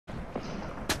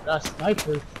That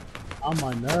sniper on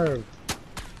my nerves.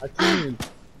 I can't even.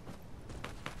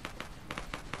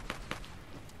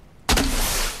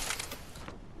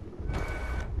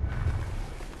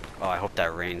 Oh, I hope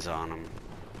that rains on him.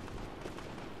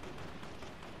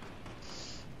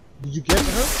 Did you get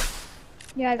her?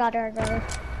 Yeah, I got her.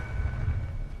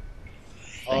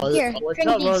 Oh, Here, watch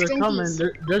out, bro. They're coming.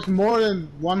 drinkies. There's more than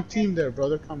one team there, bro.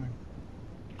 They're coming.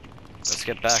 Let's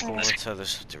get back over to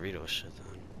this Dorito shit then.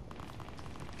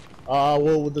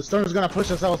 Well, the storm's gonna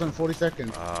push us out in 40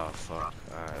 seconds. Oh, fuck.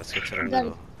 Alright, let's get to the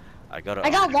middle. I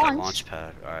got launch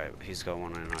pad. Alright, he's got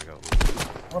one and I got one.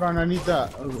 Hold on, I need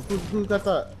that. Who got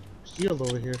that shield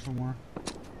over here somewhere?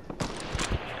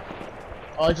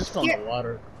 Oh, I just fell in the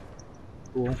water.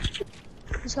 Cool.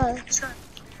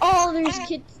 Oh, there's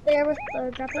kids there with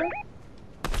the grappler.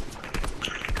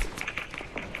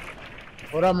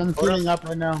 Hold on, I'm cleaning up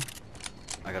right now.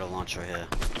 I got a launch right here.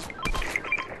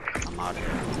 I'm out of here.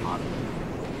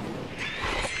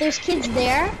 There's kids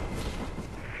there.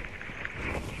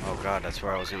 Oh god, that's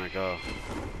where I was gonna go.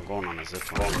 I'm going on a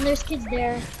zip line. And there's kids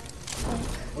there.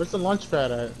 Where's the launch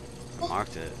pad at?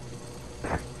 Marked it.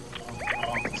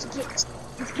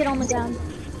 This kid on the ground.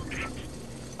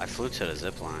 I flew to the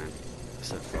zip line. I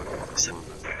said fuck it. Come on.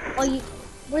 Oh,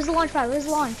 where's the launch pad? Where's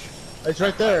the launch? It's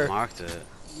right there. I marked it.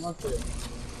 Marked it.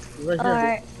 It's right here.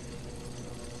 Alright.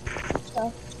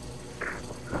 So.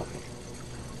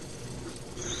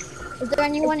 Is there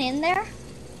anyone in there?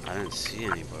 I didn't see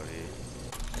anybody.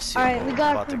 Alright, we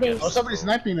got a free base. Oh, somebody's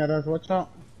sniping at us. Watch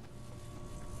out.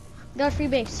 We got a free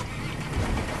base.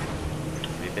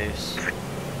 Free base.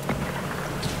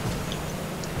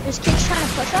 There's kids trying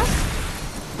to push us.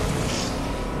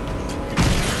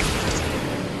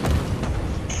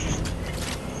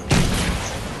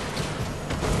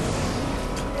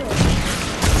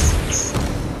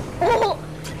 Oh,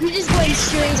 he just went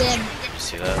straight in. You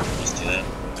see that?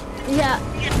 Yeah.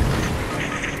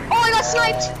 Oh, I got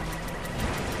sniped.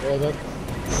 Yeah, that.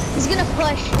 He's gonna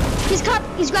push. He's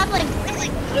grappling.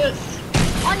 Shit.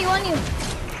 On you.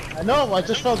 I know. I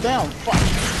just fell down. Fuck.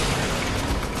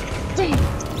 Damn.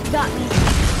 You got me.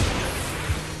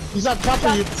 He's on top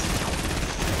of you.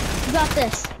 You got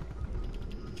this.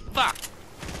 Fuck!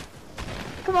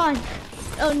 Come on.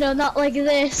 Oh no, not like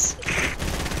this.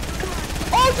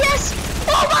 Oh yes!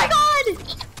 Oh my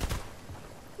god!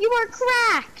 You are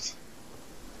cracked!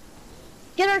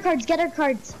 Get our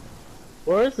cards.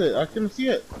 Where is it? I couldn't see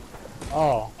it.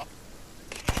 Oh.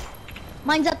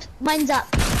 Mine's up. Mine's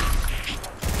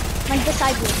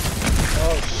beside you.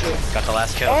 Oh shit. Got the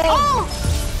last kill. Oh!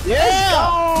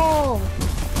 Yeah!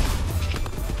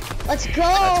 Let's go!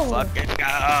 Let's fucking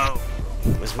go!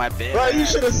 Where's my bid? Bro, you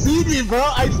should have seen me, bro.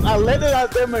 I landed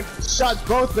at them and shot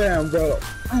both of them, bro.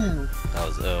 That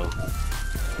was ill.